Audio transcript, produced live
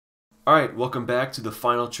All right, welcome back to the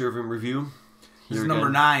final Trivium review. This is number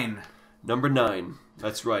 9. Number 9.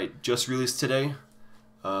 That's right. Just released today.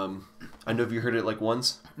 I know you heard it like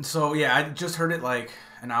once. So yeah, I just heard it like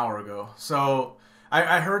an hour ago. So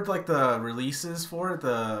I heard like the releases for it,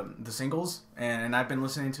 the singles, and I've been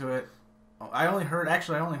listening to it. I only heard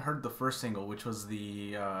the first single, which was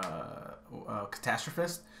the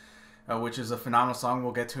Catastrophist, which is a phenomenal song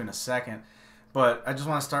we'll get to in a second. But I just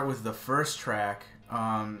want to start with the first track.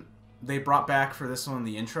 They brought back for this one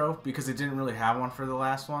the intro because they didn't really have one for the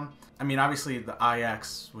last one. I mean, obviously the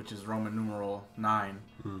IX, which is Roman numeral 9,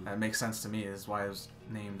 that makes sense to me, is why it was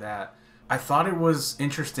named that. I thought it was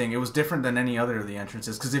interesting. It was different than any other of the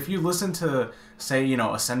entrances, because if you listen to, say,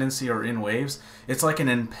 Ascendancy or In Waves, it's like an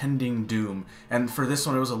impending doom. And for this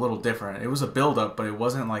one, it was a little different. It was a build-up, but it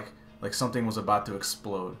wasn't like something was about to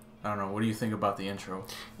explode. I don't know. What do you think about the intro?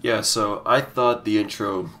 Yeah, so I thought the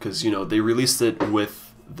intro, because, they released it with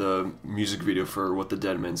the music video for What the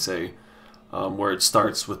Dead Men Say, where it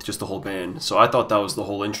starts with just the whole band. So I thought that was the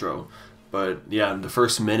whole intro. But yeah, the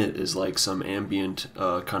first minute is like some ambient,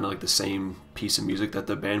 kind of like the same piece of music that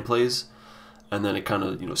the band plays. And then it kind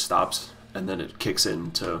of, stops. And then it kicks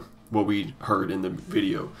into what we heard in the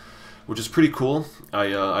video, which is pretty cool.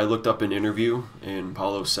 I looked up an interview, and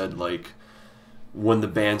Paolo said, like, when the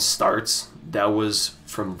band starts, that was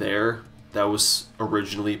from there. That was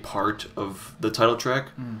originally part of the title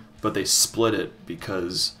track, but they split it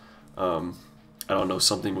because, I don't know,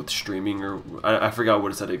 something with streaming, or I forgot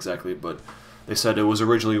what it said exactly, but they said it was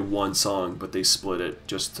originally one song, but they split it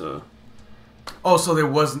just to... Oh, so there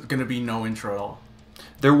wasn't going to be no intro at all?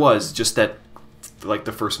 There was, just that, like,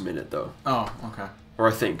 the first minute, though. Oh, okay. Or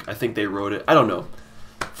I think they wrote it. I don't know.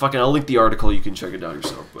 Fucking, I'll link the article. You can check it out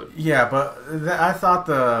yourself. But yeah, but I thought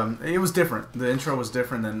it was different. The intro was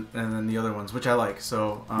different than the other ones, which I like.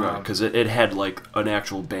 So right, because it had like an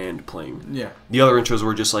actual band playing. Yeah. The other intros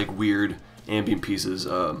were just like weird ambient pieces.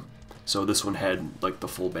 So this one had like the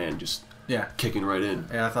full band just kicking right in.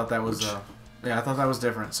 Yeah, I thought that was I thought that was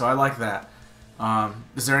different. So I like that.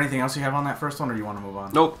 Is there anything else you have on that first one, or do you want to move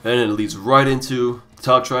on? Nope. And it leads right into the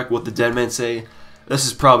top track, What the Dead Men Say. This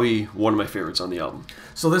is probably one of my favorites on the album.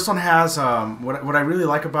 So this one has what I really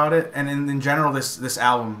like about it, and in general this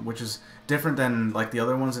album, which is different than like the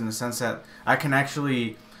other ones in the sense that I can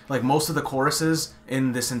actually, like, most of the choruses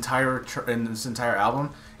in this entire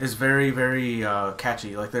album is very, very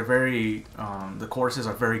catchy. Like, they're very the choruses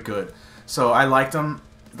are very good. So I liked them.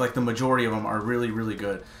 Like, the majority of them are really, really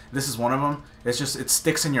good. This is one of them. It's just, it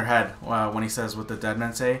sticks in your head when he says "What the Dead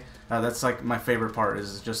Men Say." That's like my favorite part,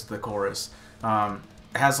 is just the chorus.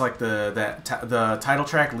 It has like the title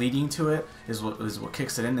track leading to it is what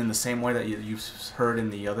kicks it in the same way that you've heard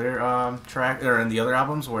in the other track, or in the other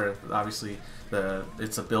albums, where obviously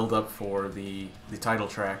it's a build up for the title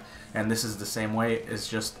track, and this is the same way. It's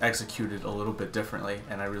just executed a little bit differently,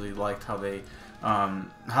 and I really liked how they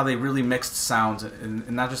really mixed sounds, and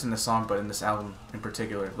not just in this song but in this album in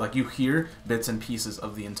particular. Like, you hear bits and pieces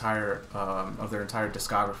of the entire of their entire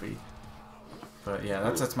discography. But yeah,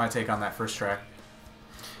 that's my take on that first track.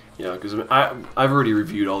 Yeah, because I've already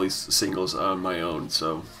reviewed all these singles on my own,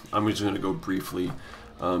 so I'm just going to go briefly.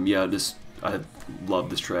 I love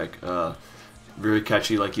this track. Very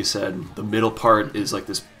catchy, like you said. The middle part is like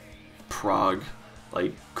this prog,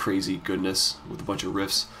 like, crazy goodness with a bunch of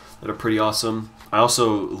riffs that are pretty awesome. I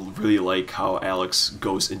also really like how Alex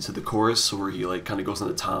goes into the chorus, where he like kind of goes on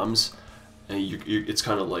the toms, and it's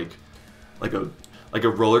kind of like a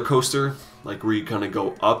roller coaster, like where you kind of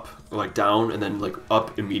go up or like down and then like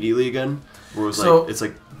up immediately again. Where it's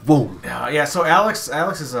like boom. Yeah. So Alex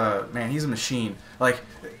is he's a machine. Like,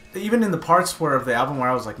 even in the parts of the album where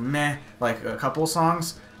I was like meh, like a couple of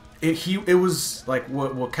songs, it was like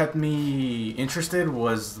what kept me interested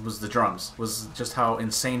was the drums. Was just how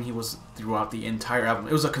insane he was throughout the entire album.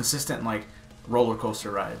 It was a consistent like roller coaster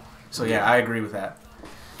ride. So yeah, I agree with that.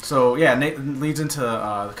 So yeah, it leads into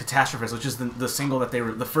Catastrophist, which is the single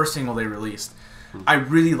the first single they released. I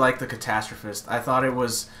really like the Catastrophist. I thought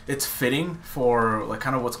it's fitting for like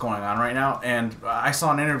kind of what's going on right now. And I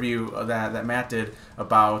saw an interview that Matt did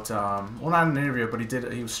about not an interview, but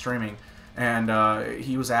he was streaming, and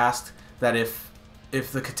he was asked that if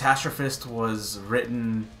the Catastrophist was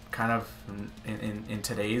written kind of in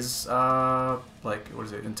today's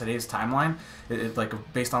in today's timeline, like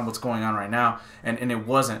based on what's going on right now, and it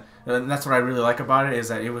wasn't. And that's what I really like about it, is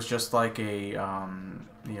that it was just like a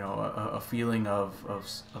feeling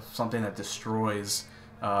of something that destroys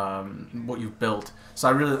what you've built. So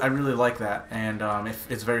I really like that, and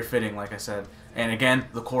it's very fitting, like I said. And again,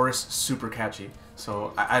 the chorus super catchy.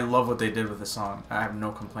 So I love what they did with the song. I have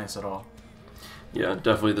no complaints at all. Yeah,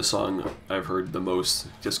 definitely the song I've heard the most,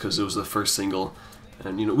 just because it was the first single,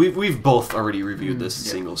 and we've both already reviewed this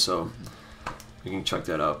single, so we can check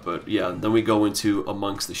that out. But yeah, then we go into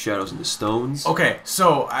Amongst the Shadows and the Stones. Okay,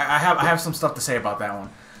 so I have some stuff to say about that one.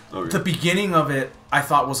 Okay. The beginning of it, I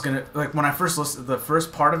thought was gonna, like, when I first listened, the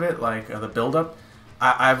first part of it, like the build up,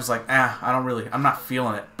 I was like, I'm not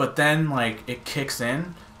feeling it. But then like it kicks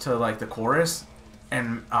in to like the chorus,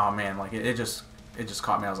 and oh man, like it just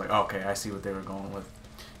caught me. I was like, okay, I see what they were going with.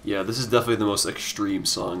 Yeah, this is definitely the most extreme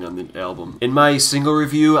song on the album. In my single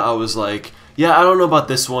review, I was like, yeah, I don't know about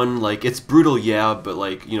this one. Like, it's brutal, yeah, but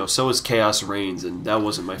like, so is Chaos Reigns, and that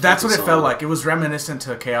wasn't my favorite That's what it song. felt like. It was reminiscent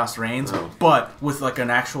to Chaos Reigns, but with like an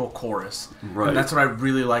actual chorus. Right. And that's what I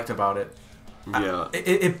really liked about it. Yeah.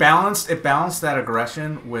 It balanced that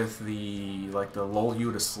aggression with the lull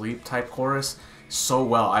you to sleep type chorus so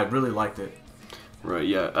well. I really liked it. Right,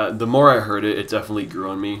 yeah. The more I heard it, it definitely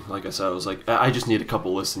grew on me. Like I said, I was like, I just need a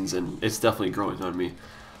couple listens, and it's definitely growing on me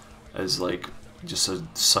as like just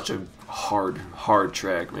such a hard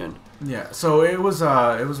track, man. Yeah. So it was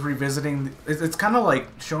revisiting. It's kind of like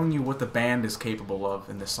showing you what the band is capable of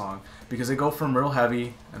in this song, because they go from real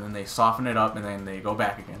heavy and then they soften it up and then they go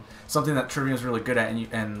back again. Something that Trivium is really good at,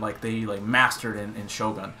 and like they like mastered in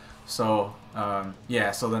Shogun. So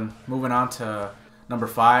yeah. So then moving on to number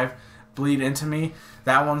 5. Bleed Into Me.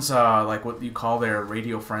 That one's like what you call their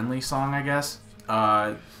radio-friendly song, I guess.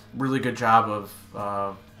 Really good job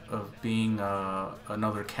of being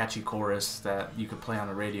another catchy chorus that you could play on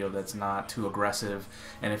the radio that's not too aggressive.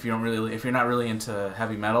 And if you're not really into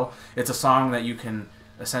heavy metal, it's a song that you can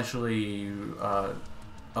essentially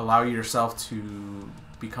allow yourself to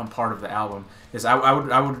become part of the album.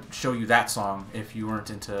 I would show you that song if you weren't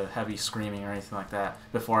into heavy screaming or anything like that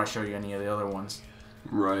before I show you any of the other ones.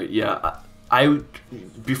 Right, yeah. I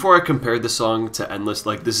before I compared the song to Endless,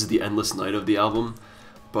 like this is the Endless Night of the album,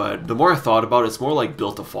 but the more I thought about it, it's more like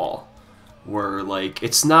Built to Fall, where like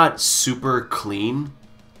it's not super clean,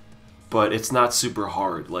 but it's not super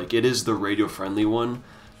hard. Like it is the radio-friendly one,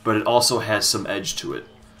 but it also has some edge to it.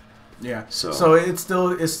 Yeah. So it's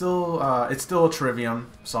still a Trivium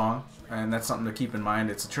song, and that's something to keep in mind.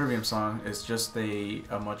 It's a Trivium song. It's just a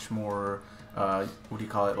much more what do you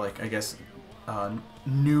call it? Like I guess.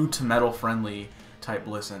 New to metal friendly type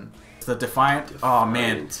listen. The Defiant. Oh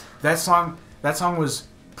man, that song was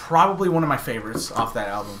probably one of my favorites off that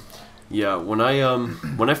album. Yeah, when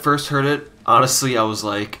I first heard it, honestly, I was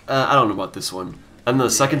like, I don't know about this one. And the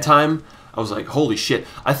second time, I was like, holy shit!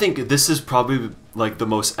 I think this is probably like the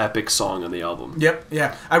most epic song on the album. Yep,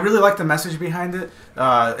 yeah. I really like the message behind it.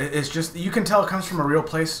 It's just, you can tell it comes from a real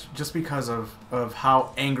place just because of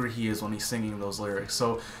how angry he is when he's singing those lyrics.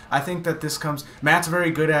 So I think that this comes. Matt's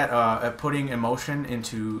very good at putting emotion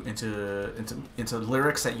into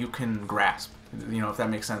lyrics that you can grasp. If that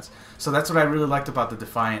makes sense. So that's what I really liked about the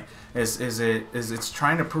Defiant is it's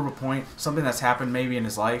trying to prove a point, something that's happened maybe in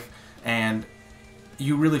his life, and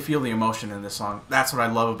you really feel the emotion in this song. That's what I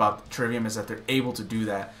love about Trivium, is that they're able to do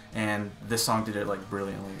that, and this song did it like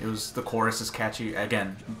brilliantly. The chorus is catchy.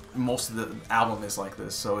 Again, most of the album is like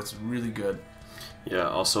this, so it's really good. Yeah,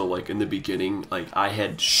 also like in the beginning, like I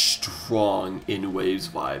had strong In Waves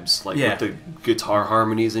vibes, like with the guitar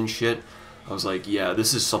harmonies and shit. I was like, yeah,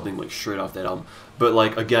 this is something like straight off that album. But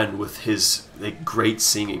like again, with his like great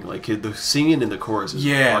singing, like the singing in the chorus is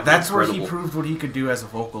that's incredible. where he proved what he could do as a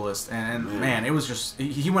vocalist, and man, it was just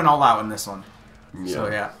he went all out in this one. Yeah. So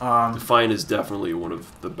yeah, Defiant is definitely one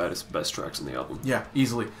of the best tracks in the album. Yeah,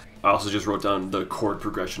 easily. I also just wrote down the chord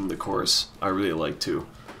progression in the chorus. I really like too.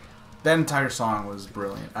 That entire song was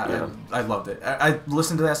brilliant. I loved it. I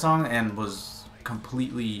listened to that song and was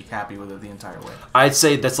completely happy with it the entire way. I'd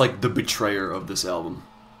say that's like the Betrayer of this album.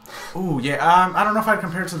 Ooh, yeah. I don't know if I'd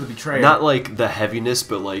compare it to the Betrayer. Not like the heaviness,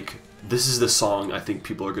 but like this is the song I think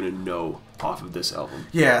people are gonna know off of this album.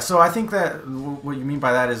 Yeah, so I think that what you mean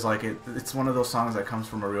by that is like it's one of those songs that comes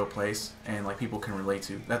from a real place and like people can relate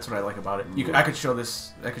to. That's what I like about it. I could show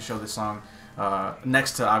this song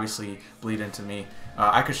next to obviously Bleed Into Me.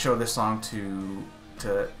 I could show this song to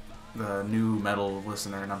the new metal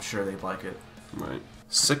listener, and I'm sure they'd like it. Right.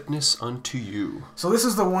 Sickness Unto You. So this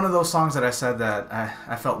is one of those songs that I said that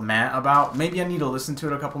I felt meh about. Maybe I need to listen to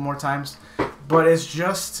it a couple more times, but it's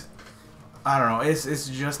just, I don't know. It's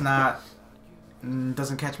just not,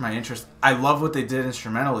 doesn't catch my interest. I love what they did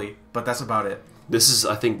instrumentally, but that's about it. This is,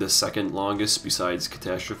 I think, the second longest besides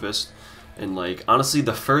Catastrophist, and like honestly,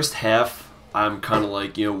 the first half I'm kind of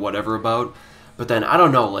like whatever about, but then I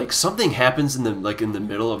don't know, like something happens in the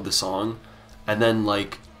middle of the song, and then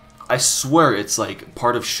like. I swear it's like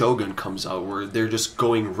part of Shogun comes out where they're just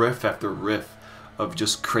going riff after riff of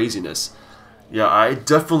just craziness. Yeah, I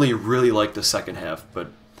definitely really like the second half, but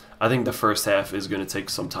I think the first half is going to take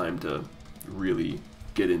some time to really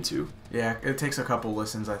get into. Yeah, it takes a couple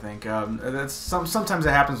listens, I think. That's sometimes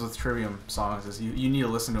it happens with Trivium songs. Is you need to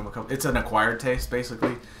listen to them a couple. It's an acquired taste,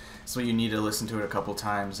 basically. So you need to listen to it a couple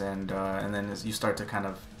times, and then as you start to kind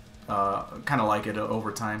of like it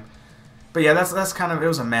over time. But yeah, that's kind of, it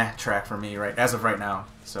was a meh track for me as of right now.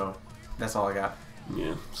 So that's all I got.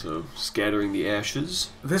 Yeah, so Scattering the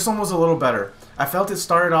Ashes. This one was a little better. I felt it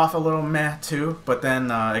started off a little meh too, but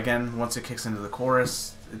then again, once it kicks into the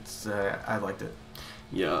chorus, I liked it.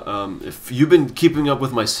 Yeah, if you've been keeping up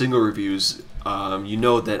with my single reviews, you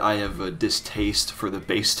know that I have a distaste for the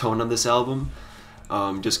bass tone on this album,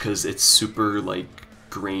 just because it's super, like,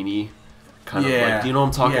 grainy, kind of like, you know what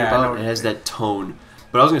I'm talking about? It has that tone.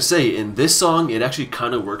 But I was going to say, in this song, it actually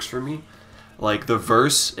kind of works for me. Like, the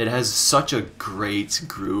verse, it has such a great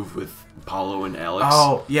groove with Paolo and Alex.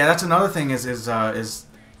 Oh, yeah, that's another thing is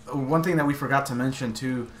one thing that we forgot to mention,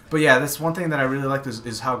 too. But yeah, that's one thing that I really liked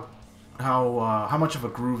is how much of a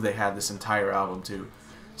groove they had this entire album, too.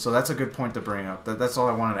 So that's a good point to bring up. That's all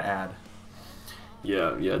I wanted to add.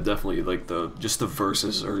 Yeah, definitely. Like, just the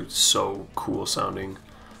verses are so cool sounding.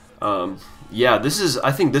 Yeah,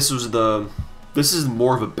 I think this is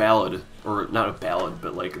more of a ballad, or not a ballad,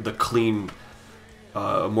 but like the clean,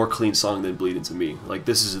 a more clean song than Bleed Into Me. Like,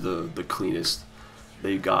 this is the cleanest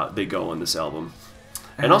they go on this album.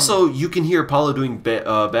 And also, you can hear Paolo doing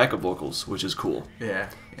backup vocals, which is cool. Yeah.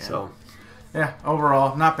 So, yeah,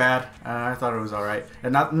 overall, not bad. I thought it was all right,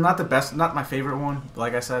 and not the best, not my favorite one,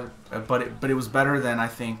 like I said, but it was better than, I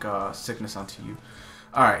think, Sickness Unto You.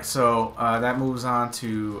 All right, so that moves on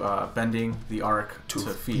to Bending the Arc to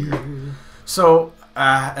Fear. So,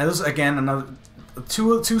 and this is, again, another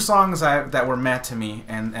two songs that were met to me,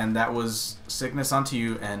 and that was Sickness Unto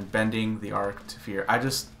You and Bending the Arc to Fear.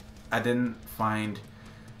 I didn't find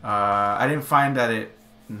that it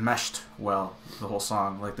meshed well, the whole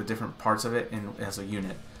song, like the different parts of it as a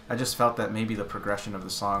unit. I just felt that maybe the progression of the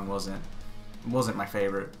song wasn't my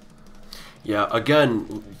favorite. Yeah,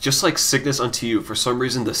 again, just like Sickness Unto You, for some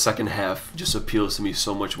reason the second half just appeals to me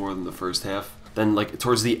so much more than the first half. Then, like,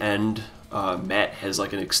 towards the end, Matt has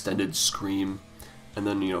like an extended scream, and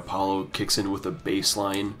then, you know, Paolo kicks in with a bass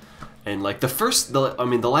line, and like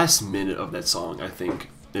the last minute of that song, I think,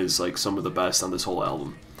 is like some of the best on this whole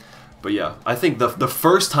album. But yeah, I think the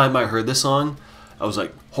first time I heard this song, I was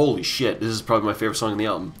like, holy shit, this is probably my favorite song on the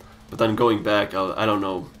album. But then going back, I don't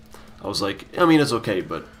know, I was like, I mean, it's okay,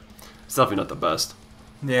 but it's definitely not the best.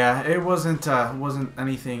 Yeah, it wasn't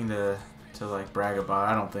anything to like brag about,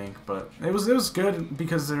 I don't think, but it was good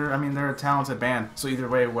because they're a talented band. So either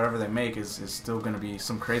way, whatever they make is still going to be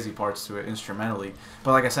some crazy parts to it instrumentally.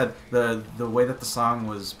 But like I said, the way that the song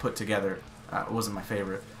was put together wasn't my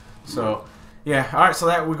favorite. So yeah, all right. So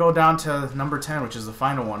that we go down to number 10, which is the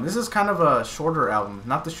final one. This is kind of a shorter album,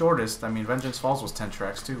 not the shortest. I mean, Vengeance Falls was 10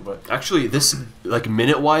 tracks too, but actually, this, like,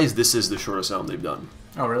 minute-wise, this is the shortest album they've done.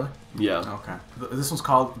 Oh, really? Yeah. Okay. This one's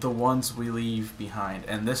called The Ones We Leave Behind,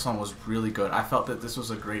 and this one was really good. I felt that this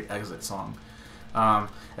was a great exit song.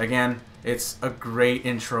 Again, it's a great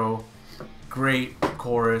intro, great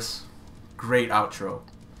chorus, great outro.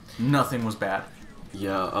 Nothing was bad.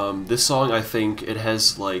 Yeah, this song, I think, it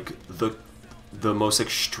has, like, the most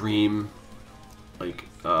extreme, like,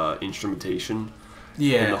 instrumentation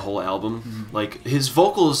in the whole album. Mm-hmm. Like,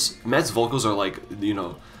 Matt's vocals are, like, you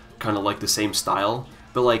know, kind of like the same style,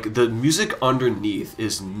 but like the music underneath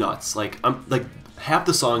is nuts. Like, half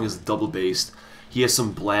the song is double bassed. He has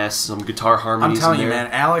some blasts, some guitar harmonies. I'm telling in you, there.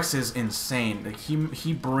 man, Alex is insane. Like,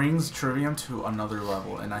 he brings Trivium to another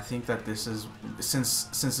level, and I think that this is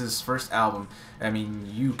since his first album. I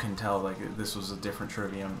mean, you can tell like this was a different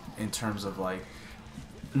Trivium in terms of like.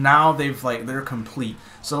 Now they're complete.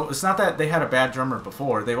 So it's not that they had a bad drummer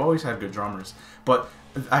before. They've always had good drummers, but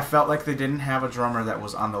I felt like they didn't have a drummer that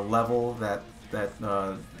was on the level that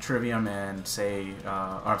Trivium and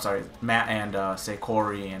Matt and say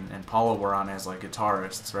Corey and Paolo were on as like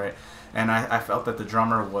guitarists, right? And I felt that the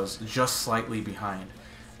drummer was just slightly behind,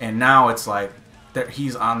 and now it's like that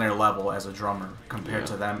he's on their level as a drummer compared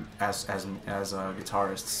to them as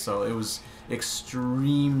guitarists. So it was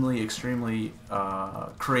extremely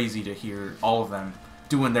crazy to hear all of them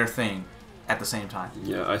doing their thing at the same time.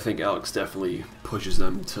 Yeah, I think Alex definitely pushes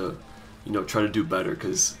them to, you know, try to do better,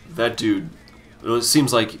 because that dude, it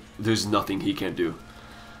seems like there's nothing he can't do.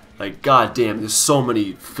 Like, god damn, there's so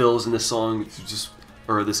many fills in this song,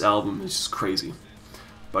 this album, it's just crazy.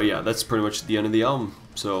 But yeah, that's pretty much the end of the album.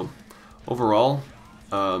 So overall,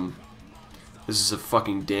 this is a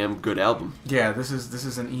fucking damn good album. Yeah, this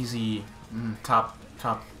is an easy top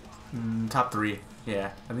Top 3.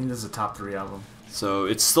 Yeah, I think this is a top 3 album. So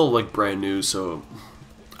it's still like brand new, so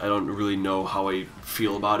I don't really know how I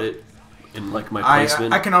feel about it in like my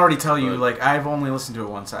placement. I can already tell you, like, I've only listened to it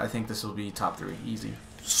once. I think this will be top 3, easy.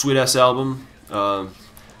 Sweet ass album.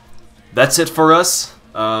 That's it for us.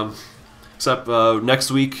 Except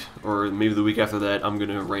next week or maybe the week after that, I'm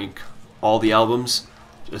gonna rank all the albums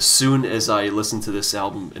as soon as I listen to this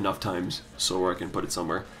album enough times, so I can put it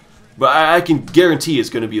somewhere. But I can guarantee it's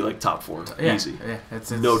going to be like top 4. Yeah, Easy. Yeah, it's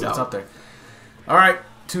no doubt. It's up there. All right.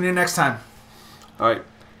 Tune in next time. All right.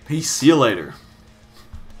 Peace. See you later.